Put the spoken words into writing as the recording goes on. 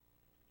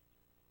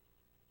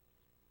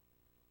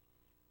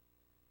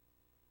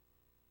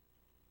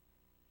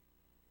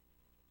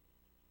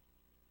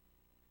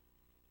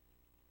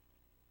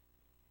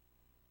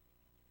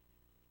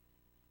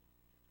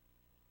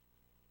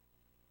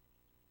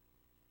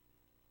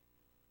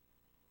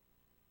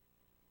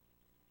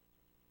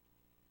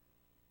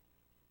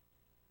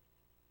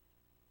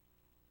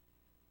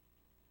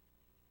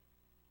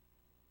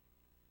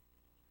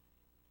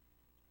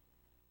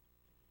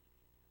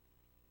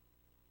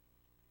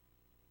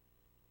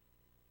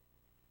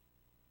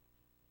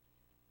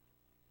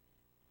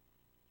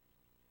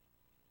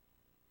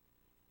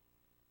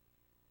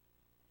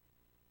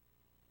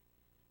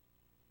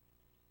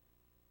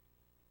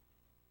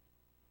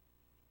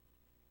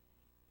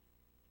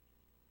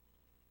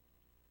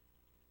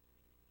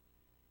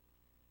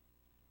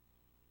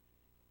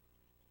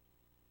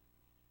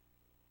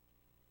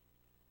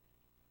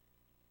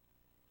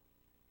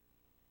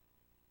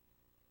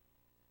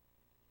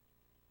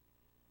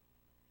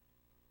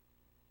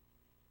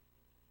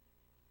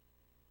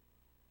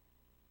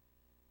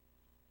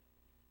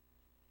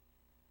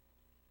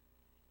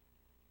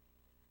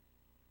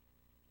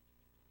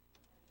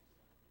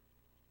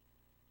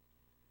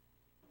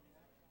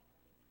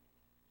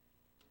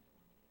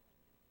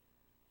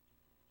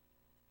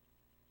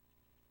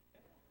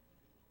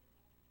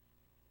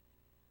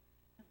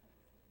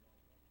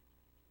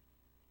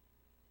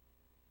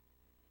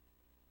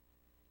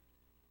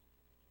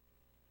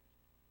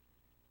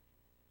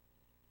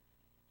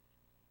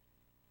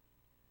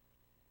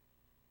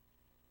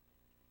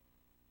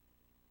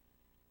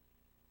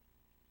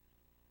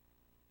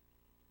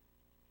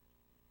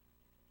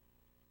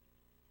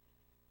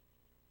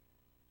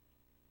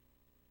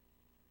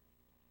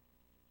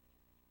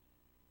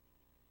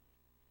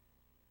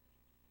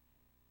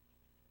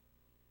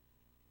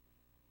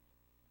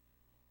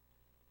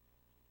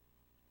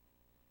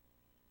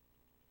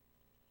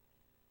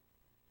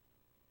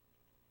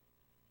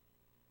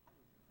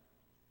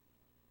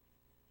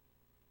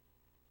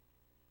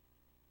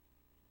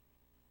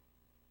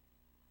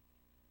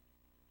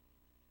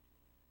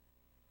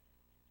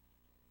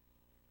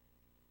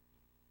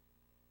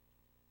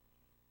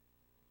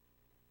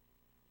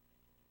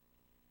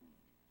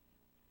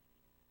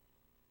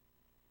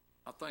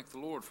I thank the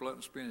Lord for letting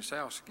us be in his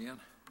house again.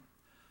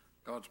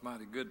 God's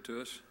mighty good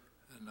to us,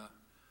 and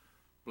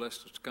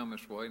blessed us to come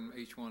this way, and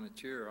each one in the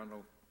chair. I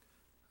know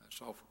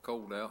it's awful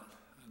cold out,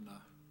 and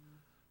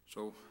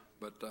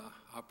but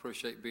I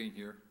appreciate being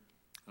here,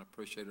 and I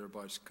appreciate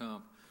everybody's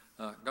come.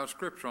 Got a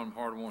scripture on my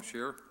heart I want to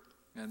share,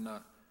 and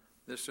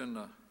this in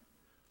the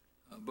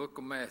book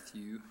of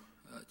Matthew,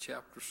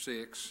 chapter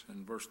 6,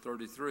 and verse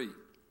 33,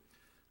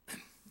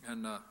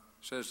 and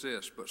says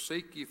this: "But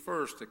seek ye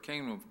first the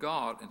kingdom of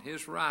God and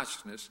his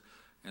righteousness,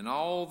 and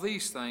all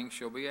these things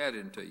shall be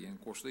added unto you." And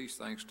of course, these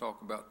things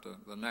talk about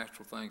the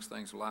natural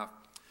things of life.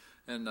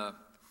 And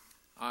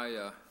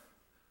I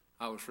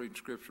was reading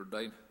scripture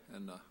today,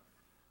 and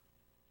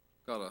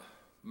got a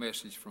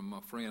message from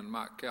my friend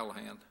Mike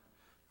Callahan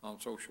on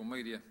social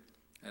media,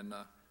 and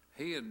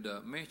he had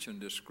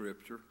mentioned this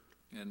scripture,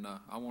 and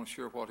I want to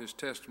share what his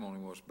testimony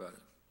was about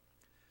it.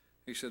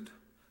 He said,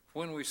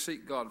 "When we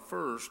seek God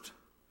first,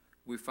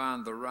 we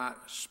find the right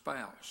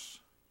spouse.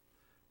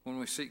 When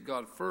we seek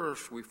God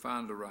first, we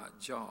find the right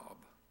job.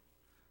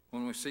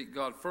 When we seek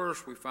God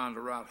first, we find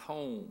the right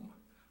home.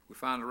 We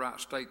find the right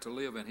state to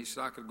live in." He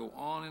said, I could go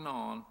on and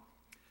on.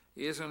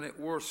 Isn't it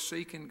worth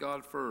seeking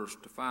God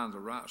first to find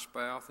the right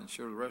spouse and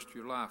share the rest of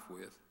your life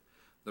with?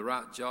 The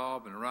right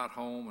job and the right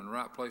home and the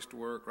right place to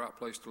work, right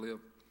place to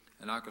live.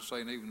 And I could say,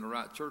 and even the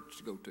right church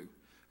to go to.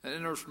 And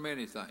then there's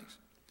many things.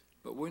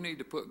 But we need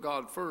to put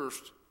God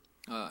first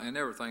in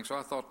everything. So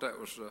I thought that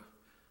was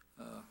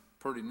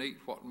pretty neat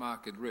what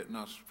Mike had written.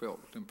 I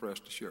felt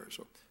impressed to share it.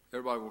 So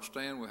everybody will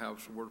stand. We'll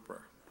have a word of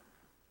prayer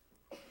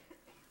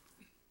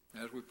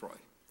as we pray.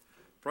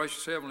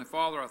 Precious Heavenly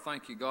Father, I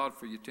thank you, God,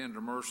 for your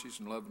tender mercies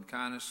and loving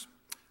kindness.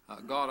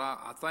 God,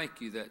 I thank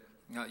you that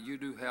you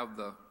do have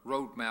the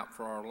roadmap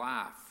for our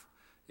life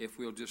if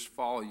we'll just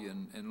follow you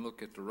and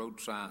look at the road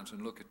signs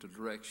and look at the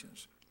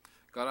directions.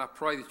 God, I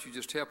pray that you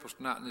just help us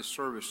tonight in this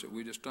service, that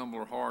we just humble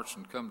our hearts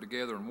and come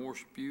together and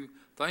worship you.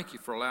 Thank you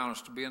for allowing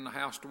us to be in the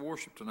house to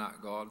worship tonight,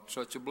 God.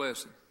 Such a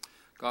blessing.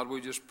 God,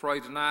 we just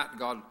pray tonight,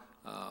 God,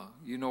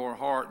 you know our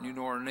heart and you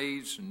know our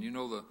needs and you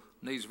know the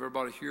needs of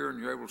everybody here, and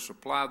you're able to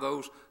supply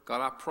those.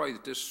 God, I pray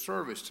that this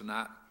service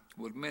tonight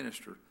would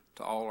minister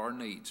to all our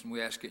needs. And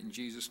we ask it in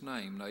Jesus'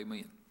 name, and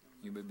amen.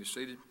 You may be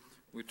seated.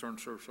 We turn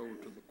the service over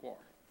to the choir.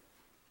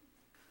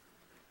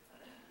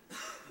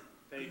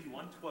 Page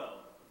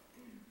 112.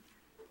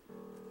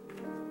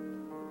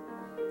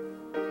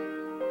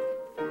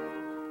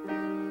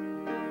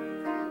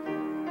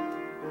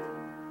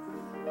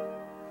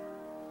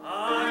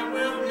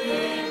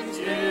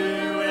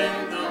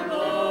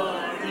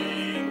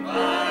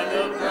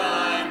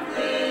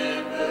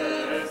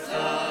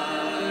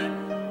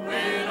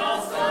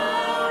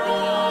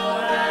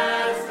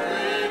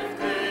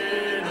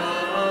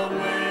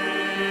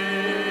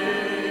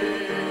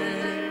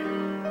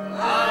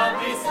 I'll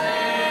be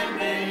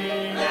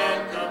standing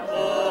at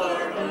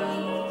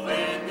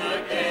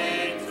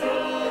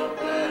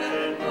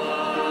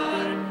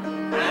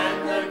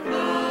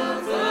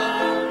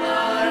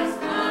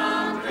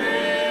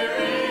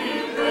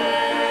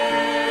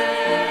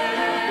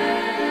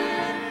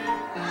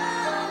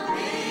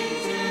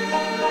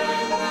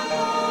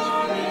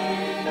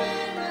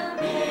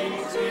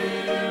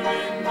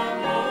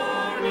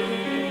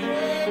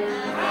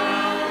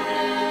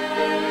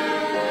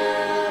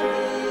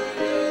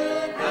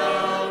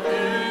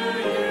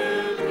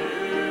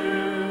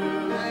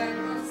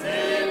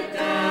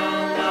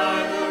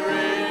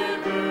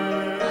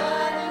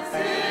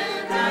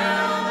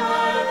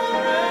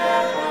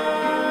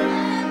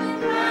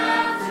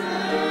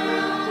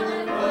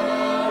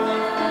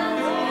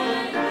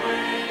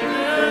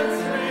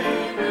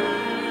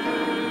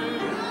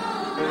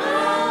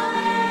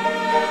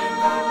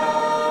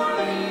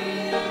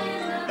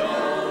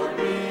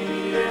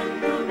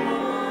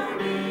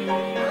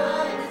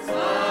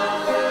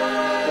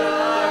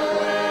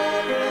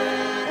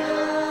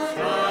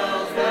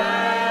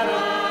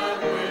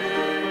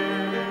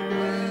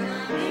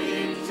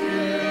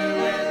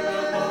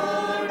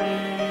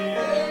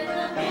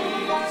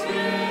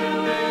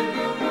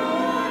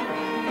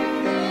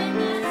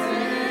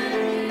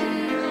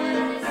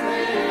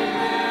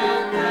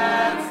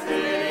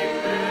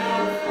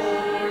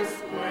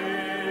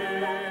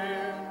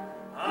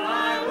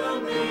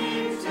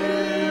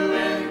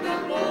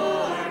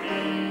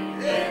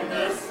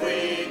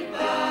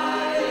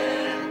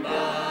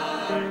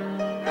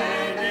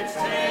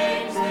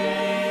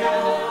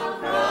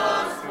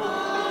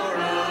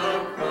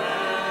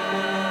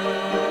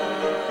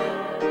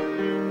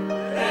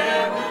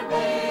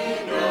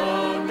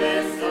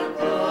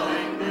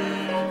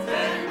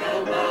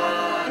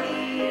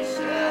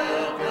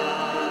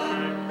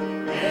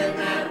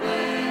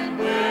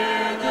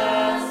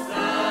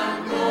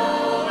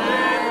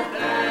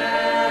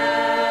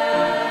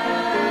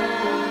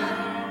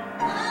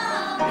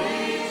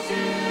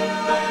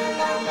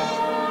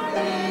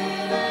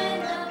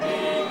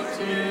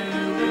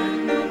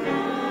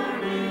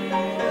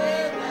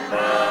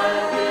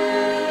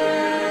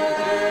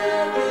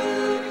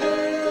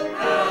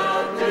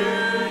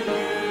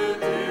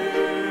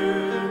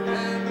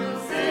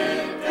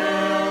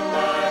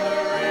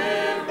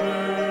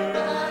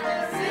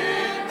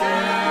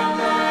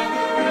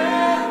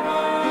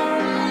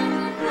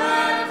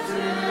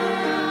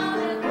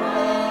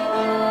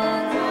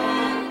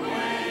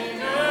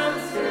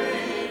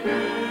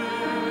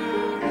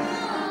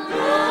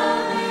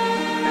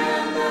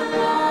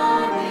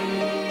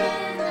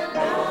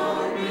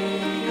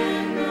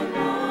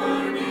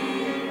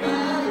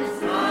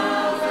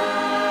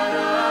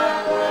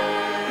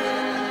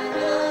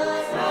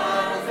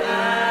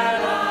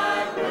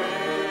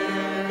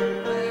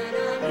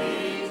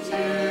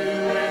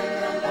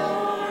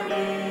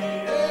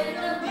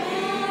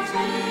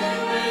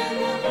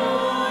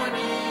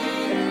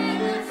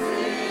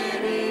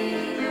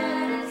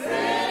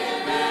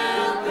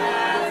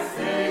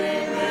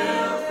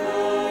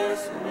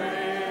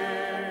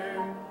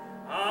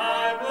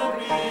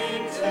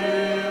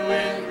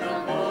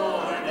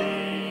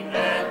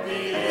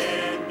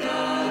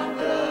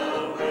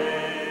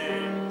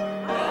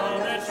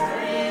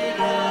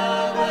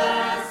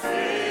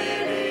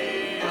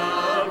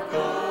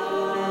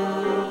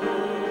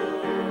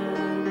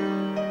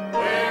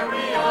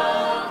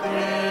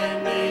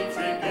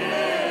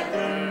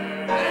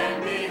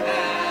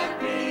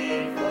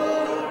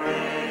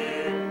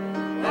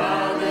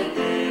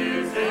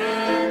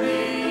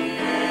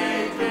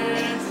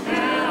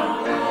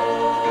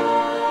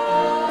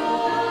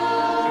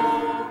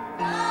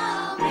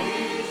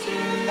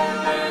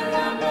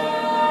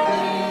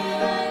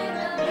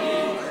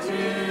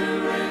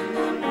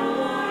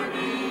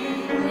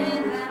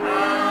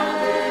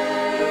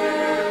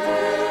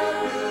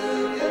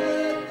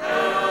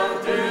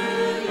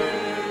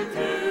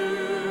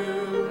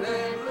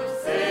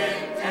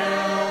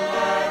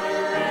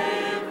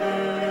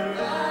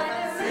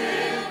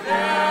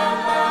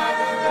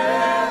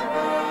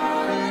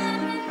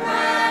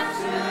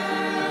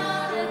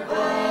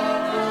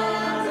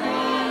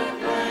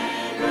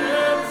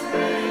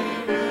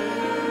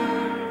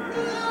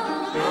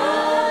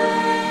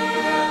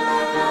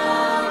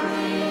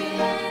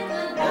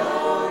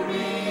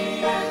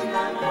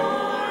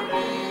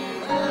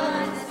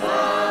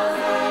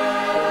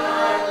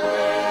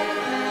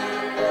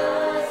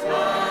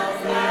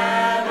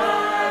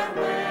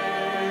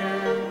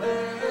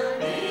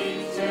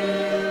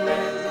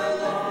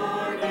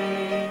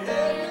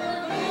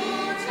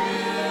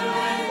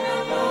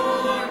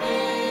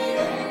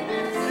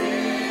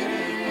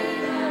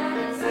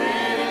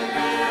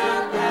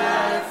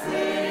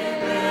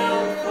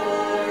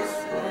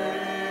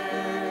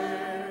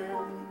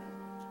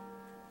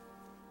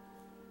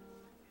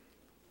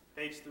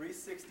Page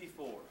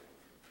 364.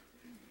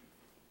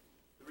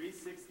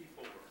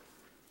 364.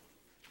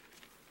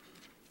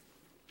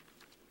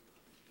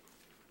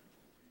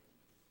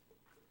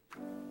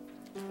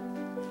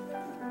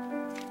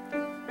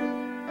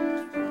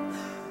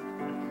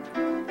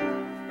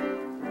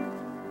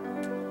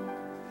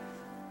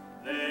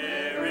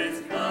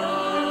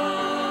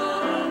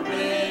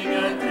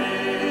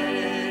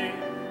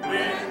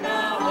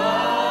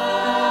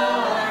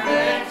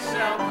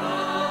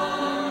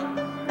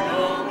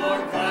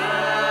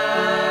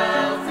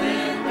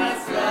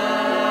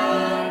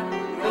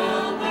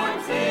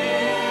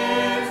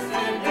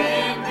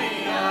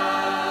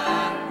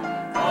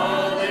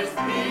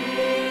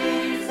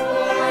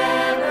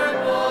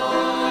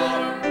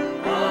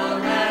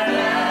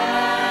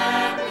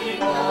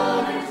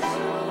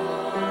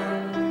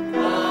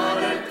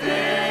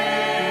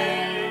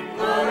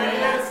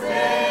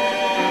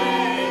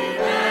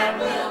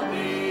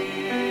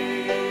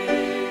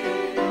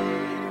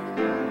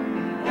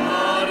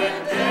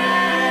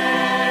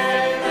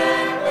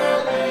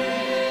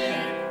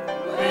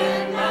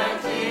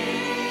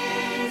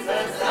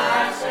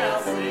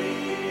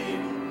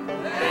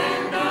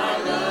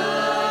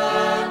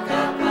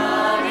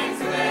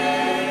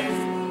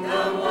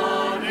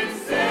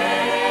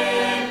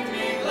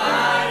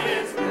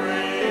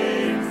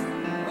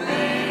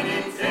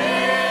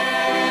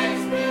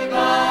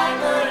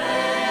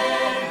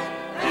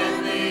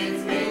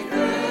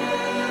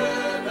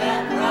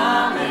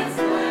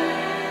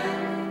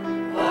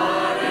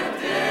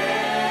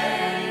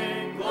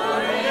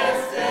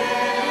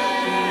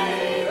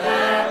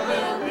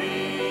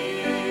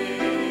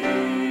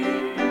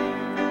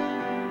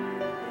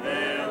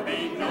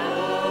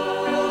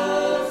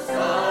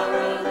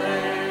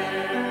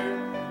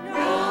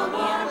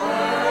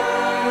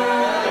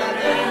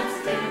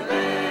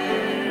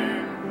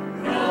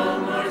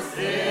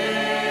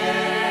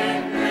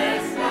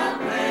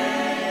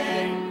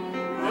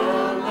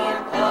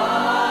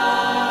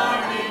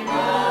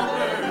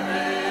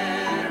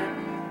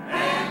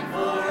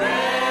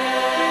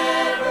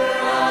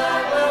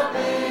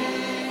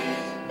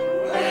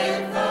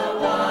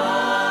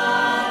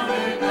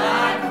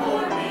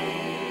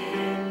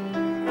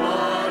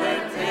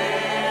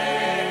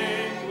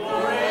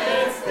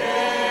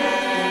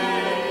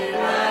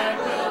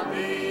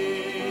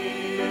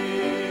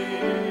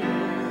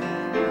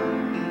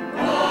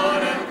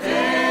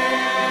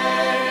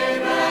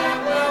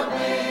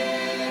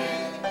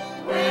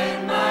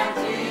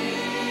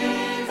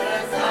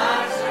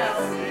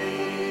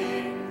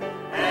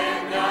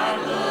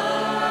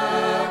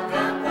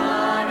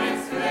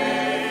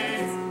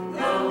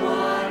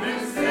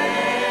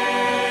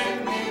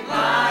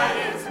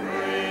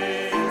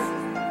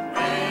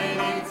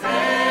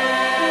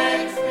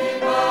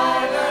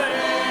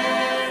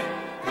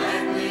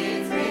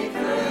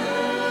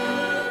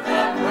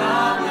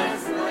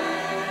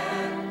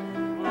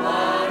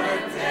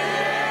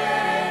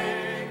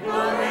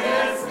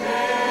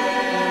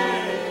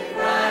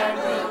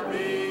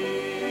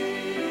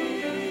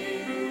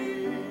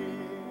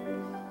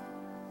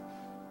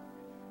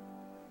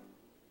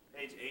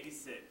 Page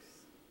 86.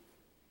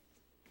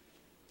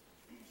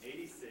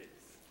 86.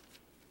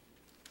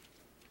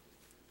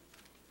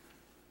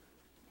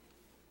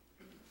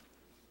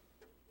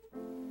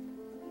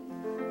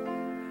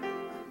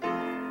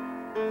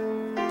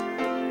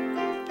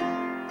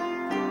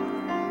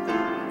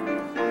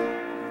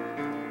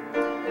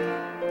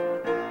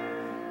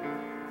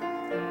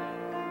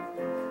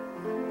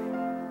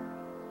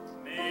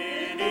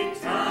 Many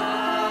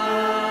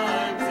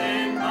times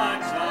in my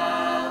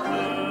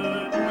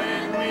childhood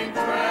when we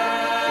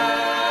traveled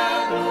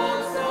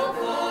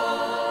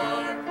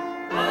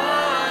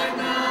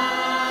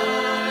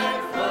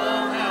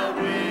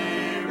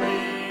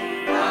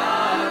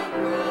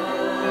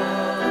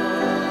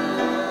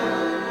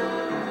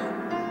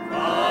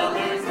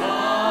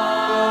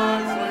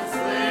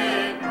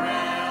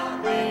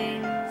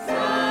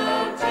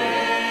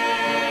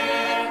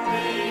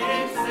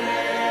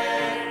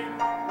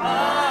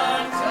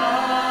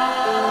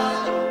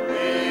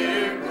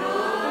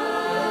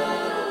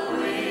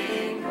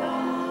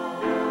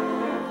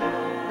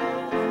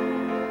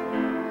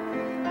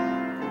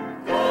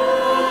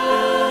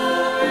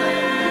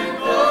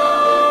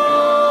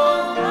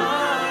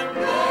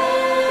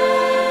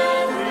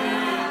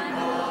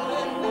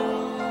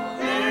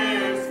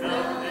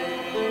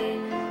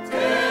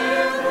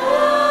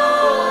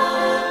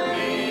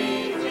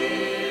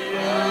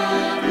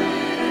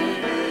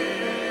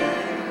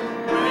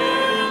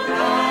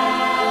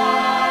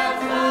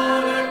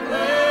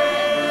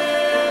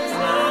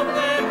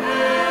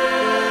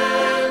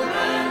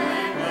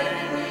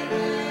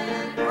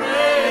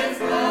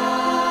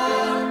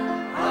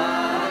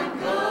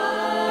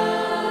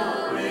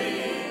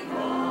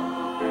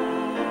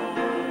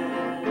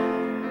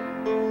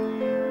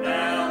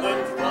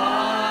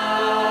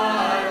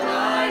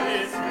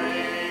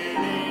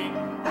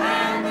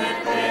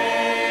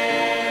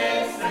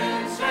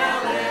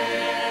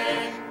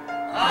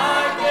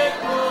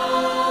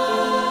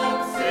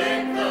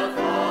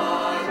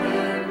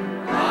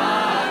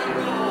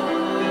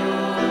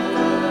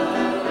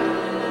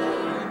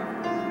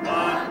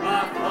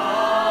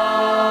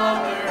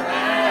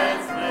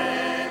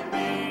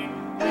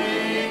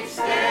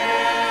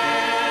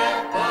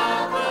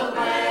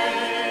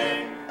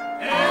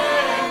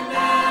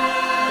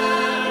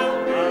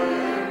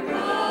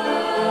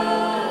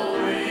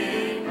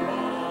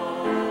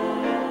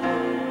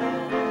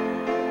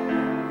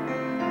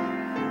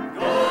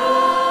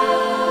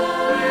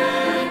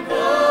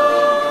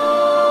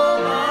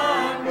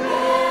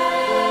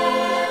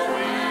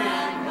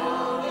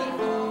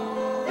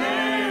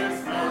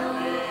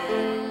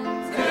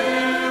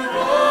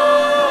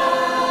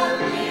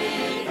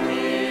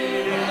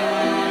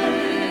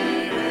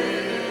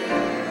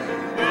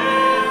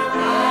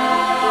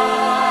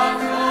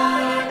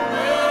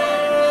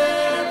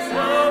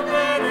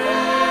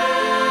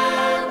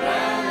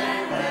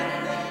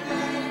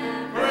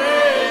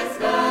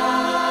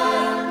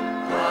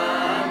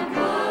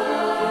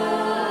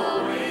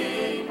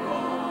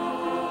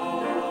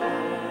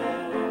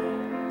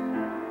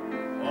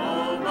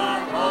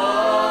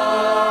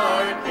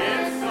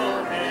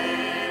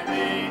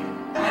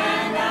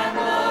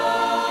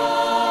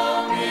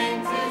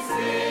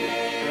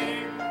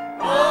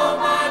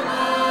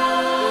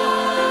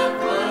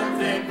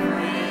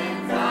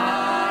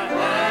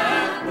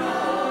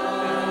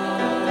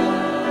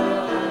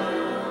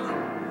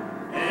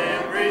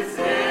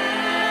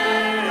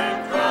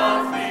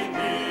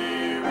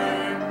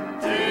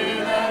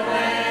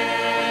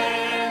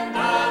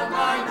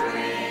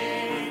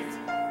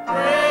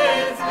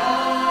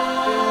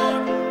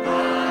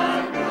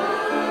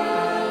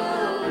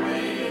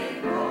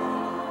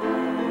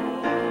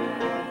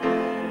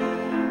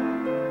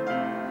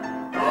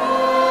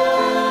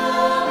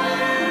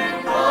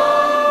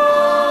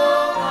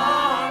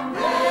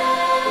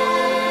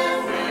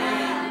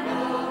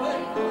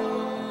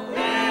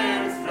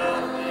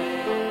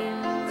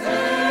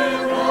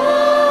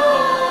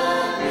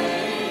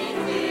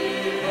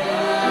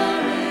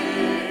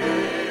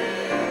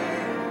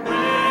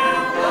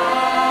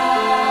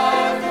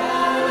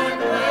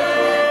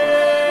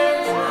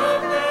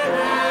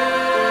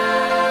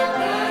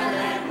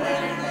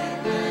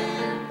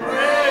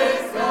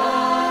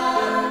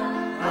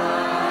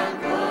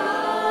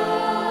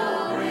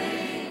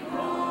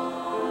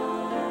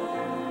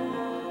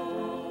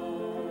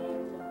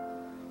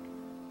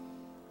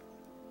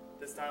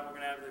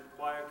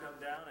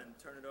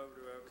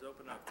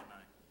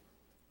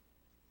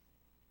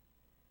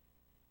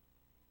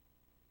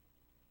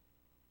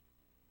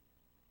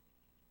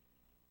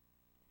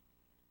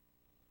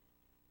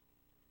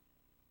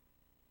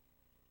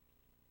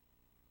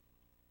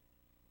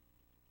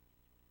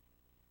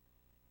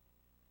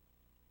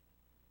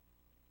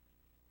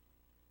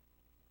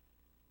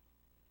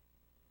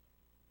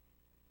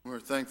We're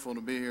thankful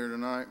to be here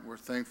tonight. We're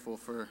thankful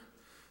for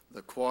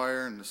the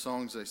choir and the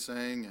songs they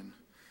sang, and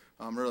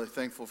I'm really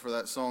thankful for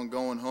that song,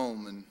 Going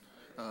Home. And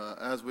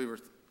as we were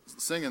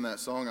singing that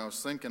song, I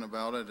was thinking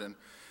about it, and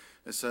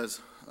it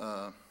says,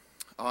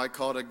 I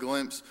caught a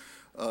glimpse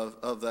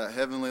of that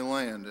heavenly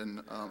land,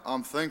 and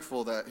I'm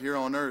thankful that here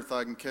on earth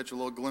I can catch a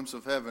little glimpse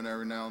of heaven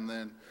every now and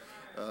then.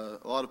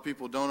 A lot of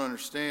people don't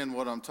understand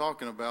what I'm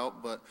talking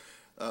about, but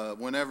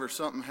whenever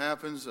something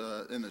happens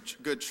in a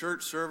good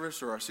church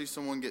service, or I see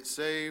someone get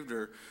saved,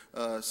 or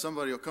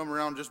somebody will come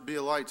around, just be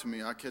a light to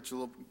me, I catch a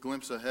little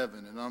glimpse of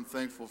heaven, and I'm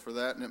thankful for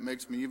that, and it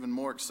makes me even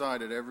more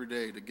excited every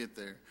day to get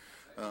there.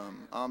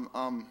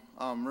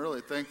 I'm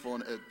really thankful,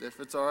 and if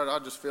it's all right,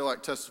 I just feel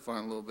like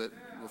testifying a little bit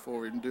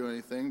before we do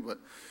anything. But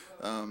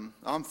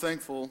I'm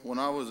thankful when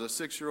I was a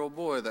 6-year-old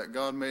boy that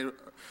God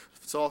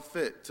saw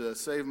fit to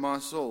save my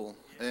soul.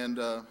 And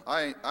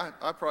I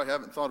probably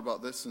haven't thought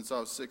about this since I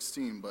was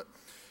 16, but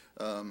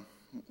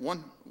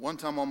one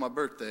time on my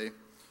birthday,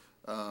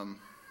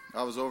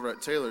 I was over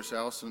at Taylor's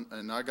house,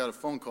 and I got a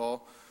phone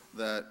call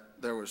that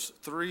there was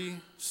 3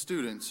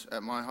 students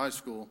at my high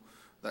school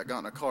that got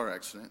in a car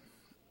accident.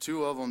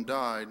 2 of them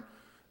died,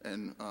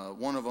 and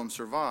one of them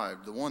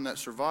survived. The one that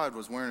survived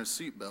was wearing a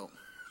seatbelt.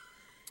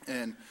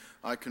 And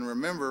I can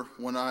remember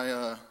when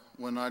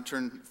I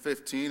turned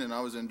 15 and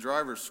I was in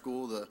driver's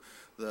school,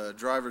 the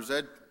driver's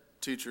ed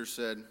teacher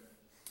said,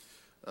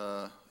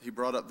 he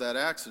brought up that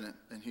accident,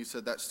 and he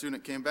said that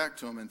student came back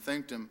to him and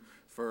thanked him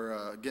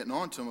for getting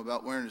on to him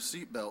about wearing a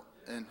seatbelt.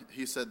 And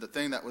he said the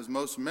thing that was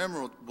most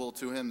memorable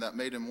to him that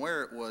made him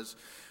wear it was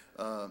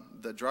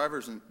the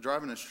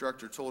driving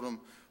instructor told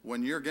him,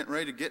 when you're getting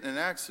ready to get in an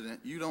accident,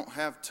 you don't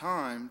have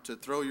time to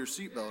throw your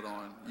seatbelt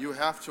on. You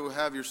have to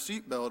have your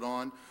seatbelt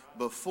on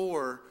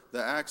before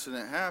the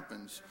accident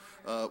happens.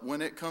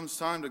 When it comes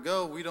time to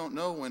go, we don't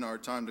know when our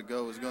time to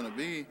go is going to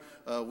be.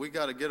 We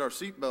got to get our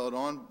seatbelt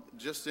on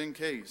just in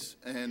case.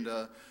 And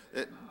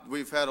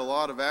we've had a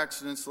lot of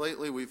accidents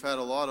lately. We've had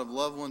a lot of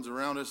loved ones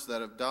around us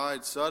that have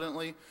died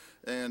suddenly.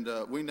 And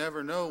we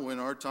never know when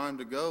our time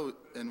to go,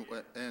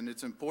 and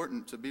it's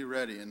important to be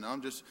ready. And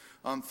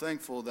I'm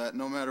thankful that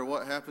no matter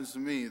what happens to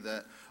me,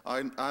 that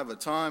I have a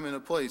time and a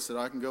place that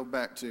I can go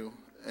back to.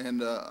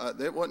 And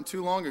it wasn't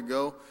too long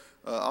ago.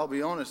 I'll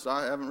be honest,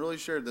 I haven't really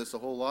shared this a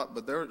whole lot,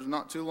 but there was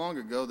not too long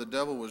ago, the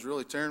devil was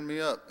really tearing me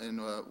up and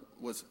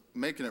was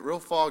making it real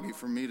foggy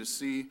for me to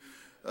see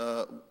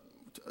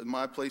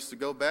my place to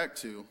go back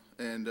to.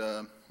 And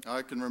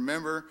I can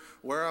remember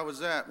where I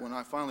was at when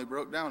I finally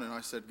broke down, and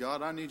I said,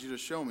 God, I need you to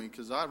show me,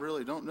 because I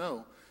really don't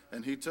know.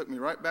 And he took me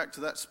right back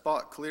to that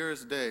spot clear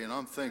as day, and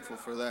I'm thankful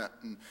for that.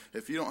 And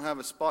if you don't have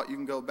a spot you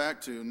can go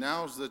back to,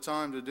 now's the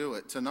time to do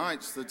it.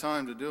 Tonight's the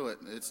time to do it.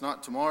 It's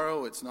not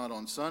tomorrow. It's not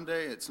on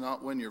Sunday. It's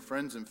not when your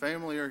friends and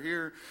family are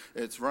here.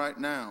 It's right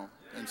now.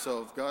 And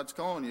so if God's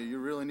calling you, you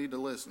really need to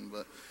listen.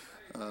 But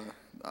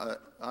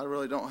I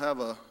really don't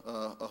have a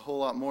whole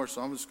lot more,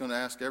 so I'm just going to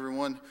ask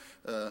everyone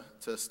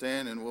to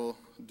stand, and we'll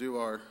do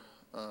our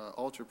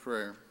altar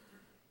prayer.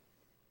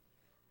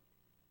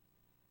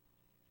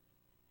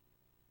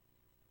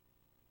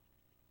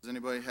 Does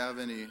anybody have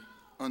any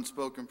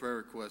unspoken prayer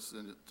requests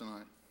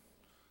tonight?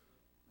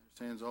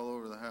 There's hands all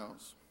over the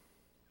house.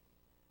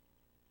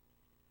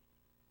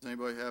 Does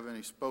anybody have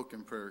any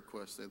spoken prayer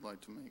requests they'd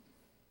like to make?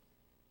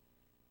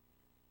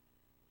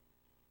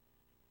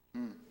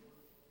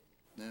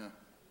 Yeah.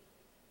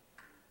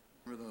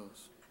 Who are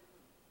those?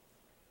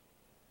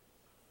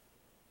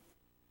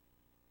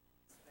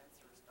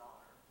 Spencer's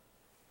daughter.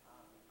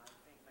 I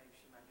think maybe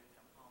she might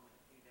come home in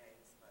a few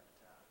days, but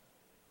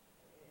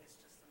it's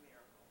just a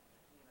miracle.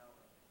 You know,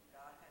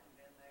 God hadn't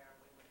been there,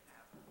 we wouldn't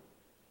have her.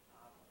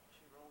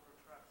 She rolled her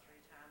truck 3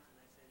 times, and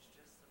they said it's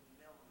just some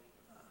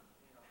millimeters,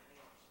 an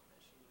inch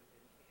that she would have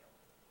been killed.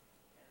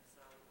 And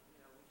so,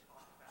 we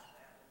talked about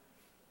that,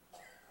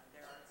 and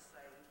Darren's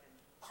saved, and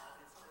all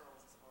his girls,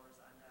 as far as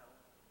I know.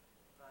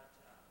 But,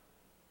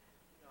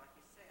 like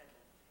you said,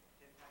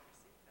 didn't have your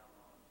seatbelt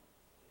on.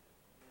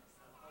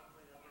 So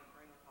hopefully they'll get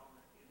bring her home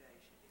in a few days.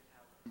 She did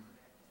have a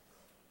protective.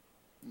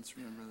 Let's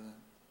remember that.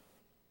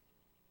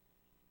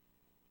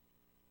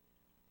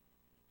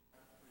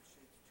 I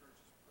appreciate the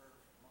church's prayer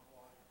for my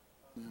wife.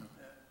 Yeah.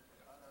 And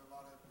I know a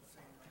lot of it was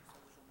seen on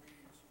social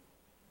media. She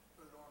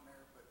put it on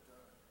there, but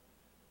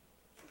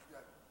she's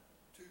got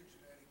 2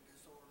 genetic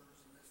disorders,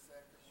 and this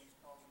second one's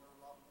causing her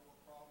a lot more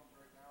problems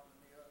right now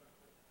than the other.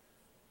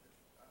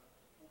 But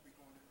we'll be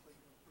going to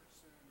Cleveland pretty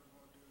soon. We're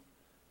going to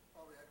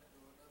probably have to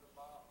do another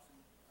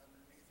biopsy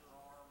underneath her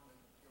arm and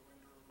go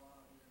into her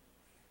lung, and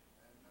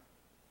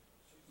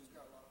she's just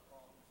got a lot of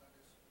problems. I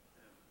just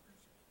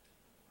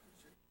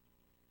appreciate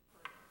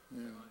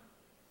Yeah.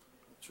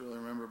 Let's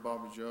really remember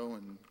Bobby Joe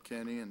and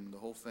Kenny and the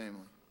whole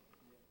family.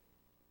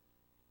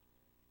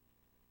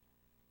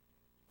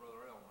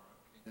 Brother Elmer.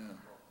 Yeah.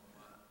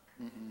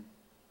 Mm-hmm.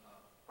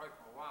 Pray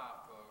for my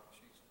wife.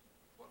 She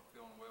wasn't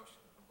feeling well.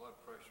 Her blood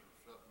pressure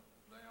was up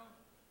and down.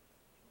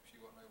 She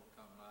wasn't able to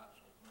come tonight,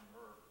 so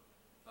remember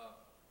her.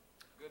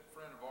 Good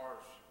friend of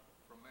ours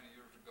from many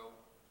years ago,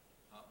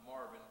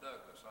 Marvin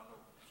Douglas. I know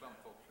some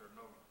folks here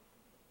know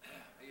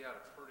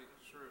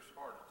serious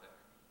heart attack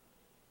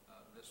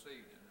this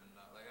evening, and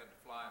they had to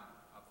fly him,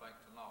 I think,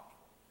 to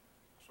Knoxville.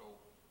 So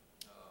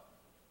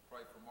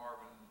pray for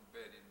Marvin and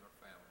Betty and their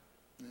family.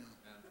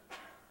 Yeah. And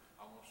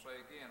I want to say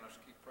again, let's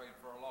keep praying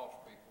for our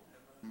lost people.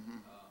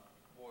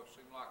 Boy, it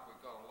seems like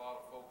we've got a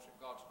lot of folks that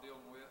God's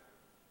dealing with.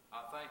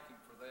 I thank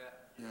Him for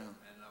that. Yeah.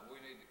 And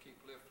we need to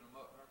keep lifting them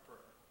up in our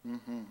prayer.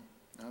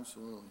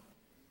 Absolutely.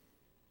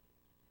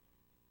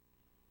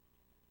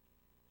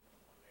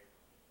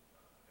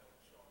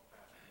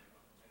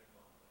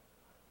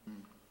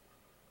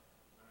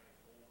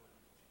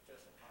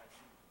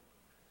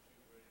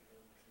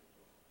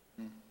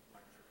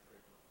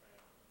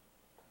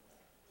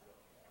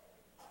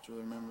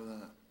 Really remember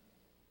that.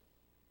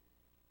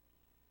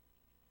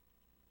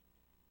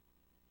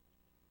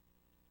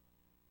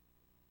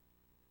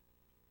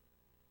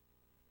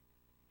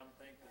 I'm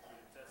thankful for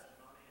your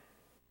testimony.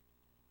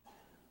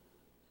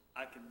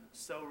 I can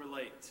so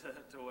relate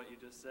to what you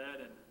just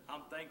said, and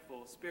I'm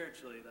thankful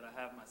spiritually that I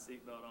have my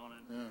seatbelt on,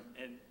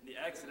 and the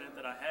accident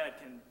that I had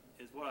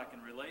is what I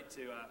can relate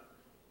to.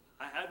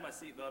 I had my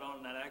seatbelt on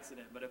in that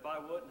accident, but if I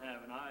wouldn't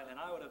have, and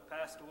I would have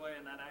passed away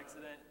in that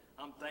accident,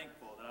 I'm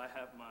thankful that I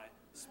have my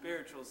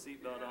spiritual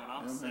seatbelt on.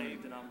 I'm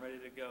saved and I'm ready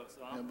to go.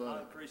 So I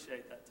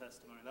appreciate that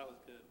testimony. That was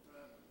good.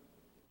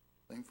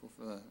 Thankful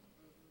for that.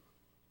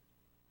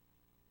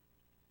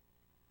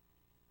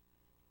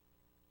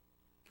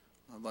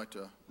 I'd like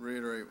to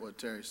reiterate what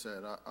Terry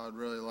said. I'd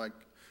really like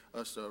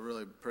us to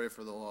really pray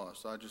for the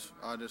lost. I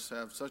just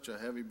have such a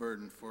heavy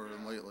burden for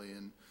them lately,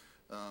 and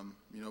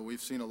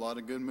we've seen a lot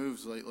of good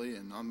moves lately,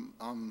 and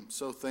I'm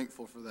so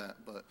thankful for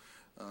that. But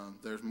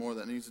there's more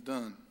that needs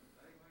done.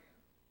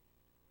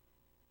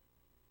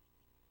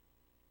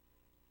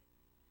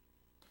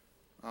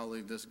 I'll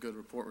leave this good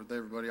report with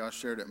everybody. I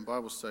shared it in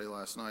Bible study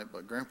last night,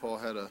 but Grandpa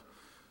had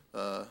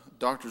a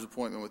doctor's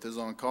appointment with his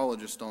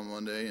oncologist on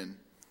Monday, and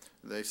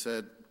they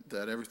said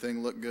that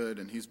everything looked good,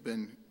 and he's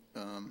been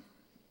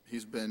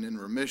in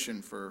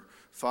remission for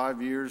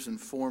 5 years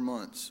and 4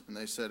 months. And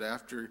they said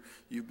after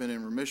you've been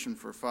in remission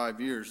for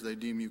 5 years, they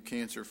deem you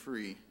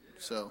cancer-free.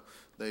 So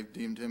they've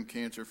deemed him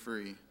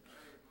cancer-free,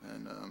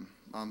 and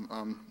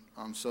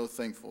I'm so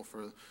thankful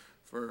for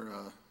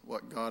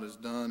what God has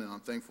done, and I'm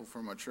thankful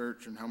for my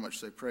church and how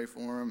much they pray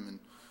for him, and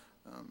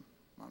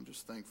I'm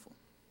just thankful.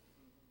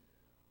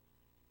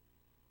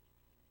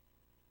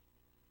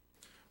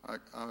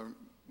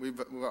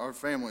 Our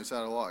family's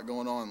had a lot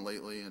going on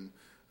lately, and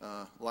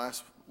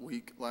last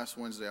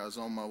Wednesday I was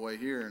on my way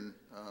here, and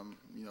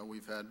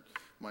we've had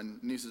my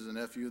nieces and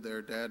nephew,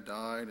 their dad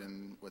died,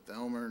 and with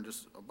Elmer, and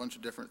just a bunch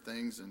of different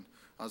things, and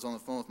I was on the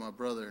phone with my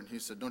brother, and he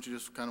said, "Don't you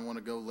just kind of want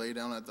to go lay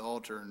down at the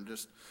altar and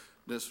just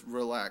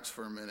relax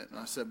for a minute?" And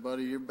I said,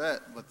 "Buddy, you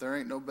bet, but there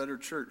ain't no better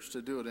church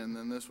to do it in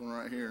than this one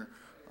right here."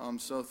 I'm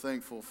so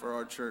thankful for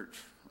our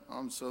church.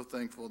 I'm so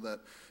thankful that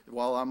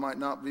while I might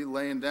not be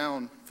laying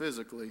down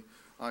physically,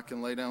 I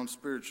can lay down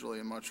spiritually,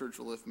 and my church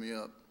will lift me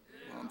up.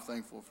 I'm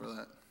thankful for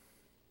that.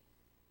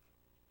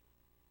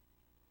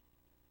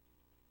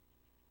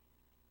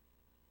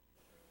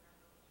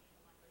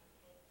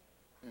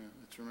 Yeah,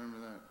 let's remember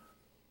that.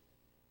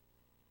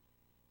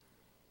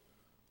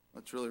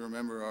 Let's really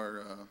remember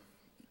our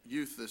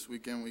youth this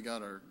weekend. We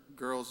got our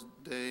girls'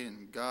 day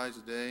and guys'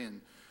 day,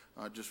 and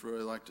I'd just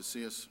really like to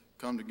see us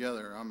come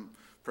together. I'm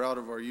proud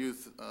of our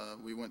youth.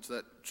 We went to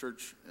that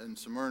church in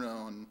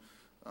Smyrna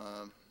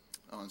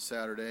on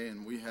Saturday,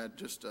 and we had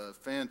just a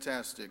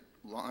fantastic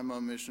Lima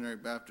Missionary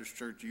Baptist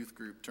Church youth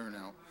group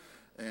turnout.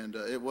 And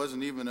it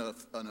wasn't even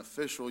an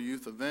official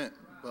youth event,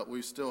 but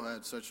we still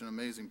had such an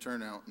amazing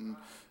turnout, and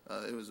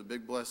it was a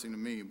big blessing to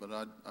me. But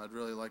I'd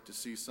really like to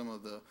see some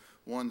of the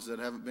ones that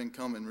haven't been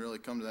coming really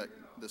come to that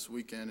this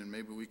weekend, and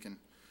maybe we can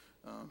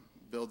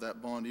build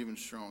that bond even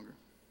stronger.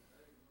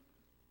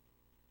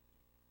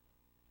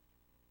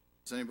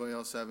 Does anybody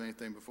else have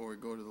anything before we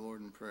go to the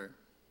Lord in prayer?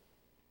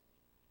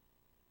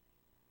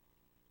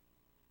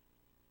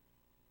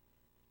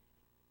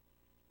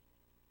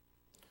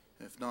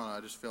 If not,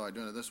 I just feel like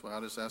doing it this way.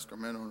 I'll just ask our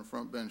men on the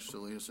front bench to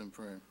lead us in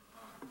prayer.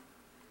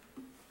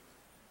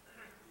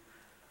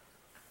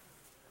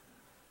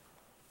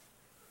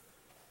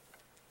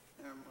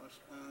 Our most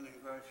kind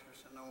and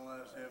gracious and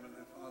all-wise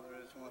Heavenly Father,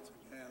 it's once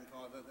again,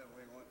 Father, that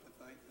we want to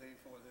thank Thee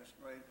for this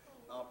great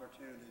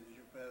opportunity that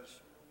You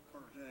best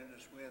presented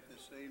us with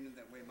this evening,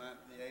 that we might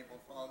be able,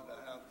 Father, to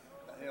have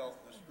the health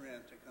and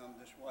strength to come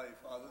this way,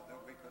 Father, that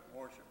we could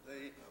worship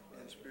Thee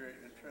in spirit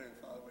and truth.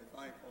 Father, we're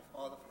thankful,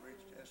 Father, for each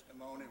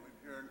testimony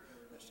we've heard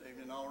this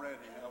evening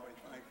already. How we're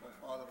thankful,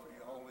 Father, for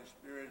Your Holy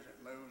Spirit that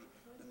moves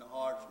in the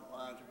hearts and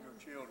lives of Your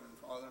children,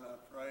 Father. And I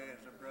pray, as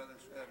the brother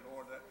said,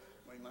 Lord, that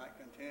we might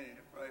continue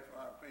to pray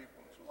for our people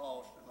that's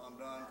lost and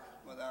undone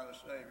without a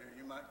Savior.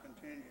 You might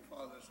continue,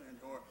 Father, to send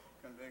Your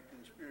convicting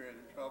spirit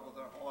and trouble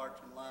their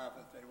hearts and life,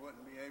 that they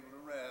wouldn't be able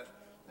to rest.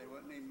 They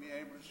wouldn't even be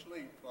able to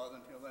sleep,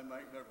 Father, until they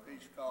make their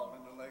peace call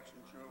and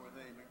election sure with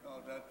Thee,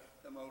 because that's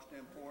the most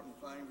important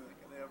thing that they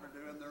could ever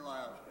do in their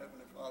lives,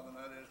 Heavenly Father, and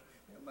that is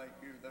to make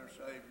You their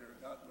Savior.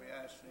 God, we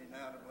ask Thee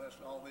now to bless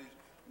all these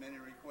many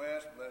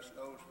requests. Bless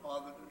those,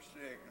 Father, that are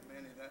sick, and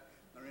many that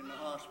are in the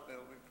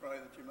hospital. We pray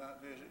that you might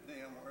visit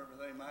them wherever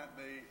they might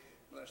be.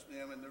 Bless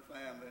them and their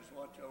families.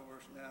 Watch over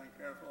us now and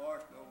care for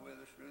us. Go with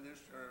us through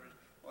this service.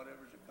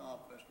 Whatever's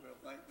accomplished, we'll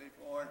thank thee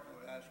for it.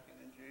 We ask it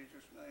in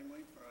Jesus' name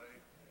we pray,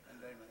 and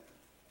amen.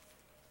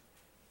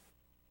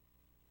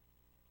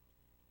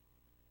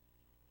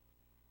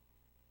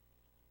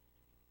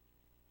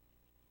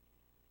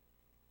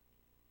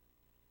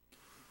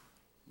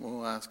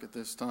 We'll ask at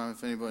this time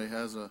if anybody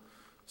has a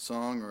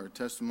song or a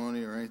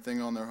testimony or anything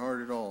on their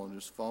heart at all.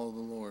 Just follow the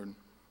Lord.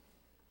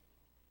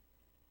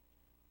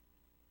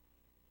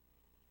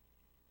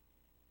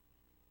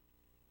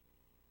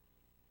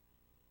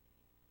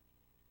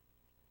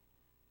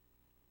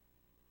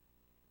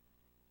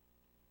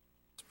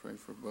 Let's pray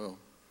for Bo.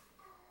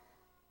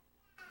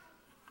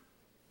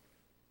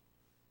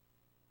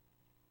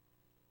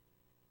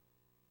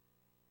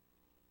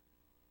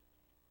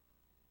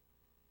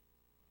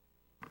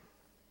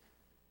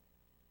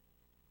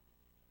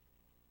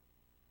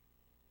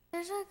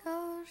 There's a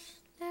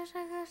ghost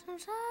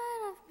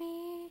inside of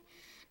me,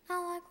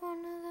 not like one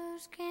of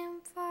those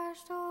campfire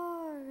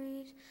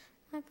stories.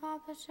 My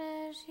papa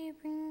says he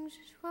brings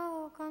his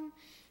welcome.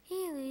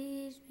 He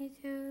leads me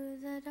through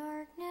the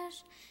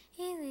darkness.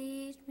 He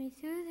leads me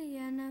through the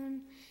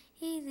unknown.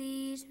 He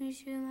leads me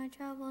through my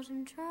troubles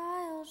and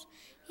trials.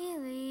 He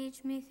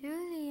leads me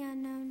through the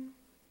unknown.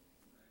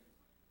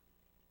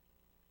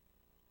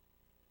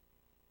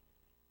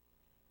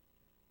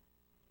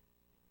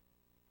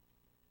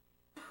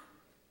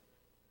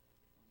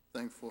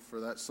 Thankful for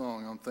that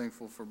song. I'm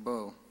thankful for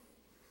Bo.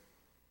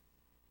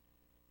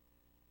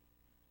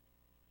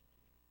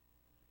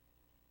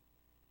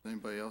 Does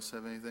anybody else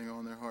have anything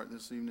on their heart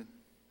this evening?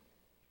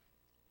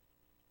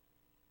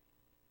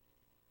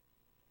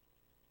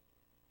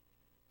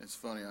 It's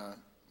funny, I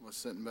was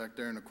sitting back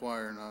there in the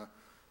choir and I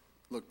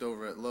looked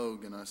over at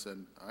Logue and I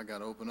said, I got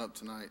to open up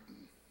tonight.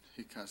 And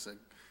he kind of said,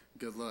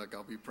 good luck,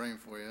 I'll be praying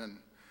for you. And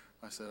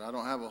I said, I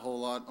don't have a whole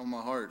lot on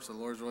my heart, so the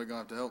Lord's really going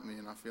to have to help me,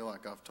 and I feel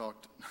like I've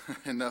talked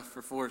enough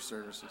for 4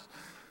 services.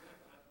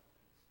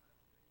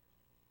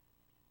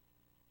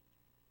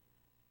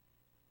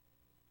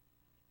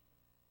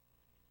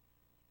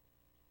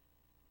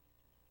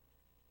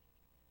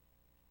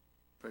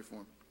 Pray for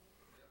him.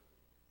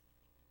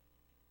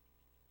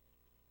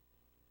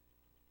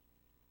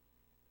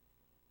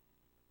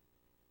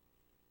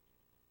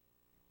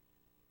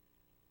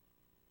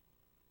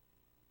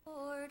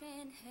 Lord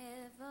in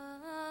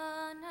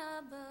heaven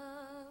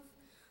above,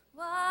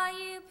 why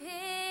you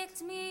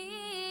picked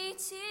me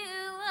to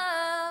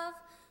love,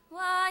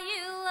 why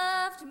you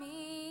loved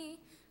me,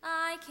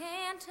 I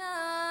can't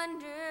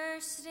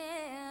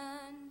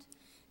understand.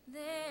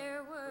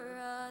 There were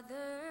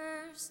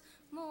others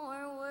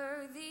more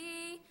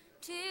worthy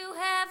to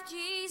have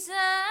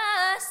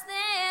Jesus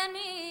than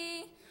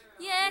me,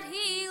 yet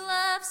he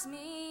loves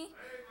me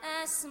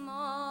as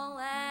small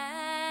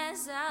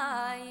as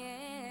I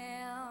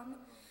am.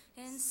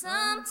 And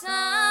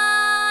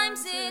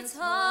sometimes it's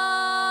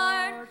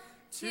hard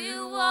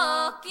to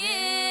walk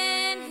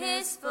in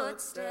his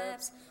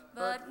footsteps,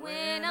 but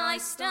when I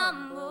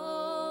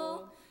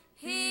stumble,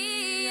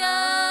 he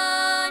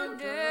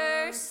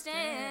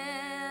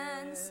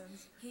understands.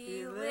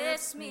 He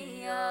lifts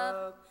me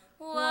up,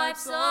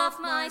 wipes off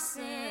my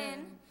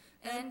sin,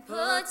 and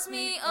puts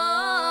me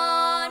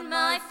on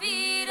my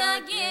feet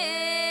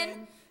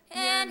again.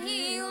 And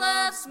he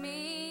loves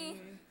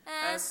me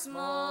as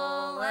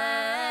small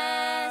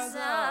as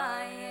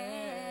I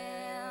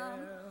am.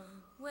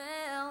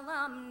 Well,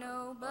 I'm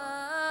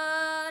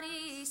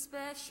nobody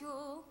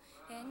special,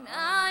 and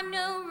I'm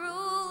no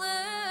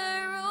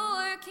ruler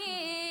or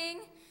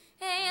king,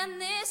 and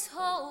this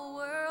whole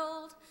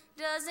world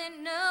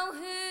doesn't know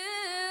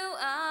who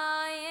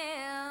I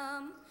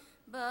am.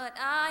 But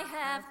I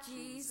have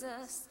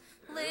Jesus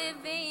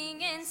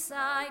living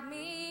inside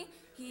me.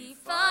 He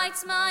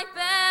fights my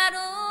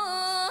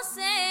battles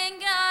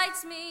and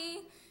guides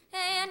me,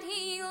 and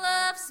he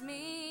loves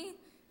me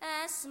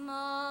as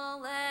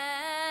small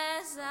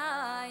as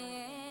I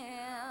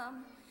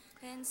am.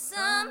 And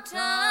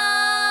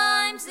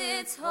sometimes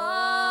it's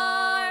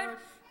hard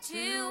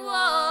to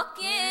walk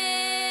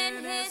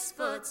in his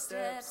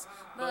footsteps,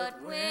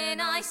 but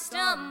when I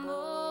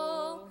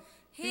stumble,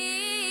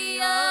 he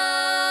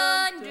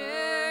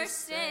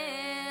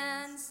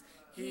understands.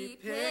 He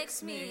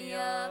picks me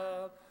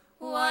up,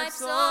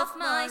 wipes off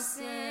my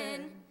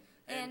sin,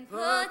 and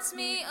puts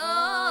me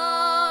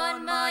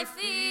on my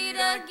feet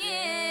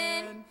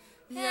again.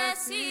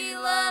 Yes, he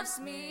loves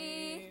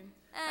me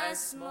as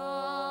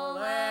small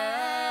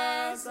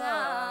as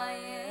I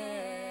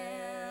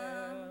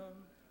am.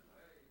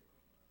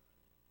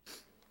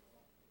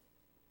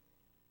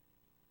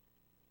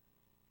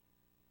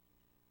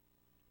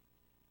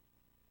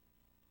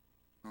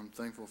 I'm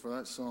thankful for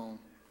that song.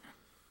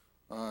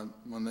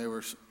 When they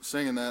were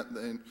singing that,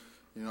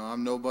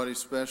 I'm nobody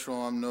special,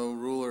 I'm no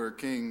ruler or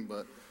king,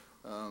 but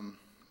I'm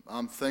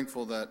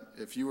thankful that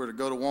if you were to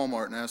go to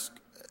Walmart and ask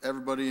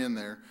everybody in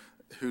there,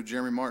 who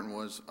Jeremy Martin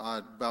was, I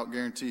about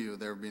guarantee you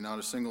there would be not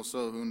a single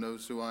soul who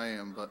knows who I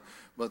am.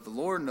 But the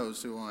Lord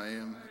knows who I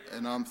am,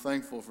 and I'm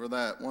thankful for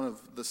that. One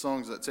of the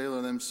songs that Taylor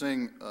and them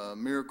sing,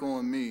 Miracle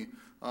in Me,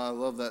 I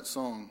love that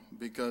song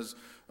because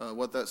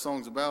what that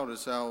song's about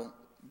is how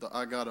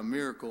I got a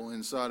miracle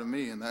inside of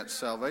me, and that's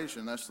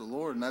salvation. That's the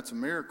Lord, and that's a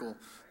miracle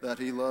that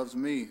He loves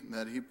me,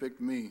 that He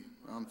picked me.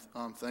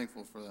 I'm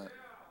thankful for that.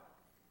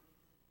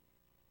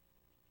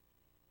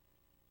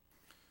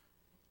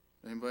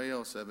 Anybody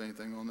else have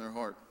anything on their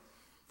heart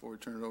before we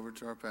turn it over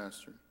to our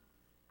pastor?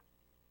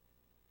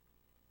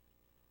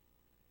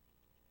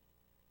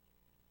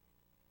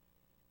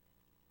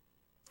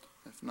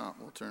 If not,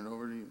 we'll turn it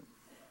over to you.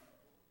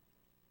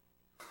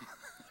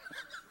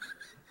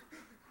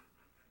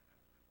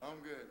 I'm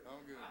good.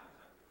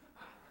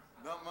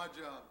 Not my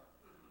job.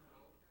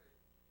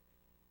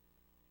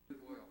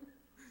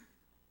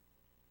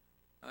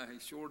 He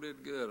sure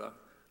did good.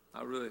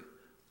 I really,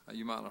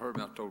 you might have heard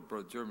me. I told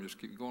Brother Jeremy just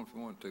keep going if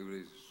you want to, but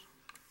he's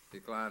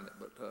declined it.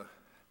 But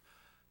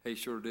he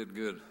sure did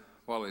good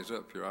while he's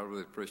up here. I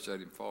really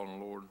appreciate him following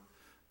the Lord.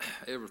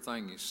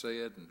 Everything he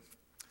said and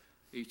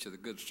each of the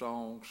good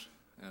songs.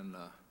 And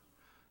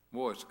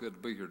boy, it's good to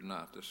be here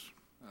tonight. This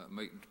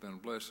meeting's been a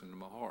blessing to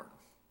my heart.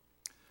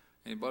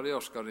 Anybody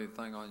else got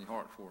anything on your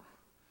heart for?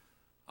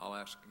 I'll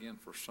ask again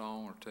for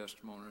song or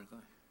testimony or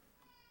anything.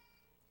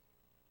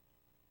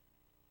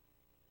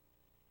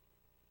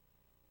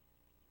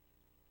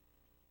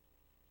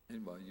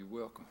 Anybody, you're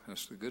welcome.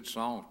 That's the good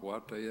songs. Boy, I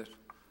tell you, it's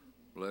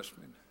blessed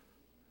me.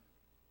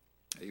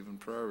 Even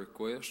prayer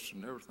requests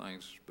and everything.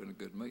 It's been a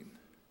good meeting.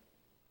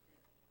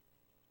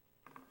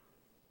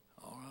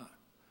 All right.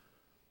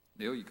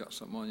 Neal, you got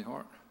something on your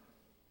heart?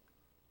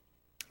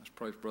 Let's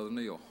pray for Brother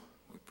Neal.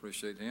 We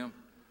appreciate him.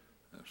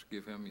 Let's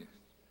give him your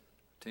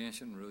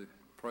attention. Really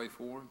pray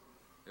for him.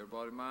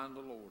 Everybody mind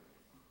the Lord.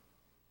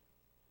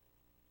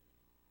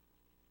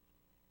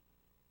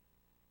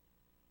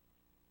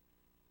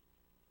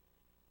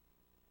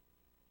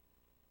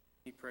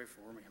 You pray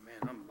for me.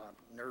 Man, I'm about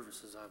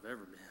nervous as I've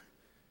ever been.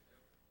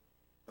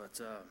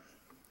 But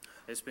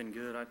it's been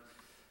good.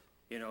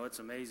 It's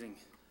amazing.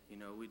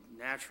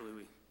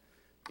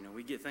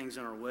 We get things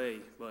in our way,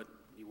 but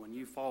when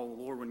you follow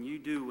the Lord, when you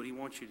do what He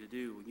wants you to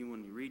do,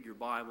 when you read your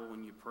Bible,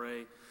 when you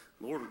pray,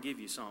 the Lord will give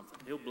you something.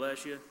 He'll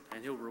bless you,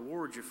 and He'll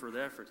reward you for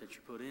the effort that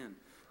you put in.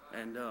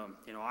 And,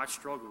 I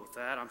struggle with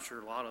that. I'm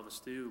sure a lot of us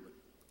do, but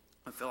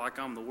I feel like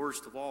I'm the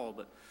worst of all,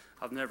 but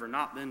I've never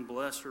not been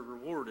blessed or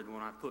rewarded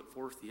when I put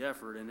forth the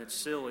effort, and it's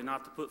silly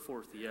not to put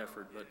forth the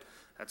effort, but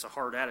that's a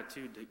hard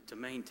attitude to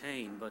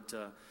maintain. But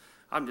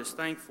I'm just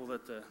thankful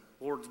that the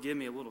Lord's given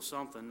me a little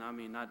something. I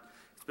mean,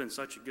 it's been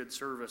such a good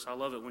service. I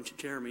love it when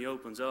Jeremy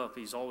opens up.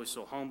 He's always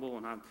so humble,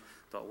 and I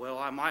thought, well,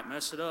 I might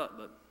mess it up,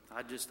 but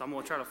I'm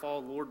going to try to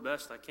follow the Lord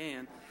best I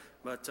can.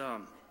 But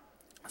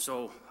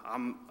so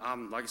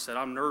I'm like I said,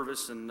 I'm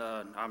nervous, and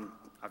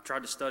I've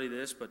tried to study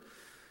this, but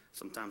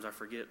sometimes I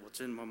forget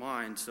what's in my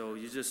mind. So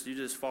you just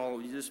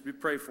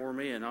pray for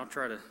me, and I'll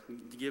try to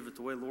give it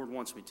the way the Lord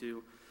wants me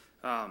to.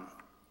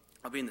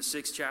 I'll be in the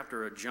 6th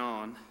chapter of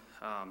John,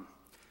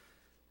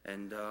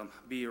 and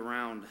be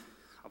around.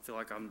 I feel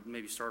like I'm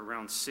maybe start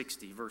around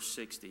 60, verse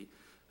 60.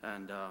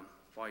 And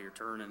while you're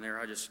turning there,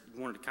 I just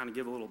wanted to kind of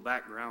give a little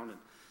background.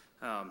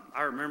 And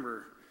I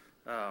remember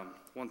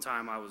one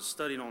time I was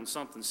studying on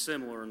something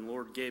similar, and the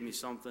Lord gave me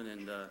something,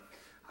 and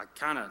I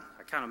kind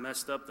of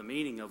messed up the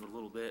meaning of it a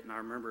little bit. And I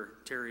remember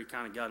Terry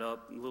kind of got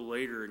up a little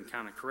later and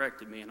kind of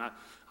corrected me, and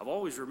I've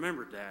always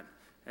remembered that.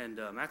 And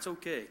that's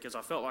okay, because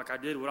I felt like I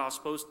did what I was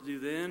supposed to do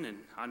then, and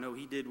I know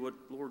he did what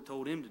the Lord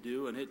told him to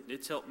do, and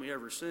it's helped me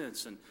ever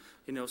since. And,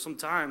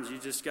 sometimes you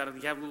just got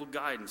to have a little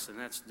guidance, and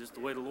that's just the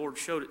way the Lord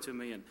showed it to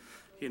me. And,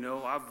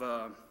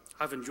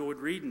 I've enjoyed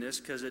reading this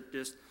because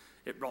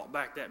it brought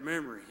back that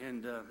memory.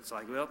 And it's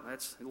like, well,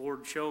 that's the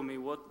Lord showed me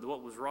what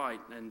was right.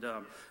 And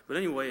but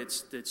anyway,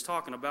 it's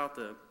talking about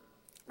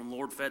when the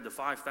Lord fed the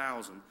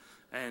 5,000.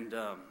 And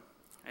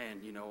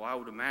I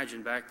would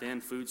imagine back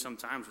then food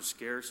sometimes was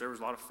scarce. There was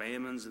a lot of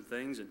famines and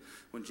things. And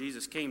when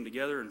Jesus came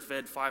together and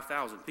fed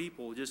 5,000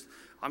 people,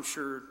 I'm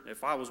sure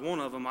if I was one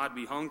of them, I'd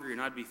be hungry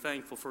and I'd be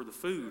thankful for the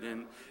food.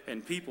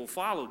 And people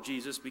followed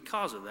Jesus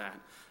because of that.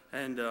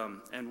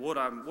 And what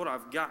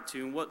I've got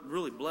to, and what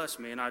really blessed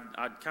me, and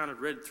I'd kind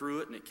of read through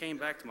it, and it came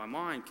back to my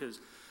mind because,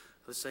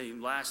 let's say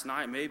last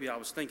night maybe I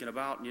was thinking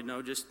about,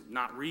 just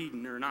not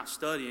reading or not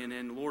studying,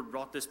 and the Lord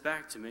brought this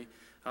back to me.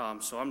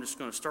 So I'm just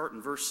going to start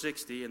in verse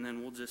 60, and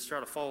then we'll just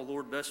try to follow the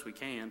Lord best we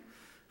can.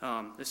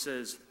 It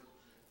says,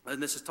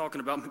 and this is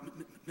talking about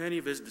many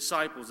of his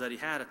disciples that he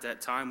had at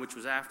that time, which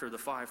was after the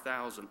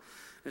 5,000.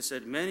 It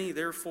said, many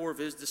therefore of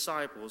his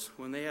disciples,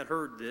 when they had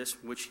heard this,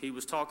 which he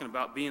was talking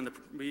about being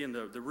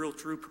the real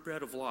true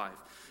bread of life.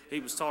 He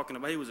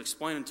was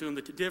explaining to them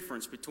the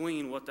difference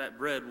between what that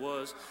bread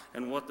was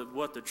and what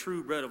the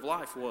true bread of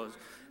life was.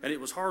 And it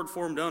was hard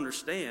for them to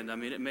understand. I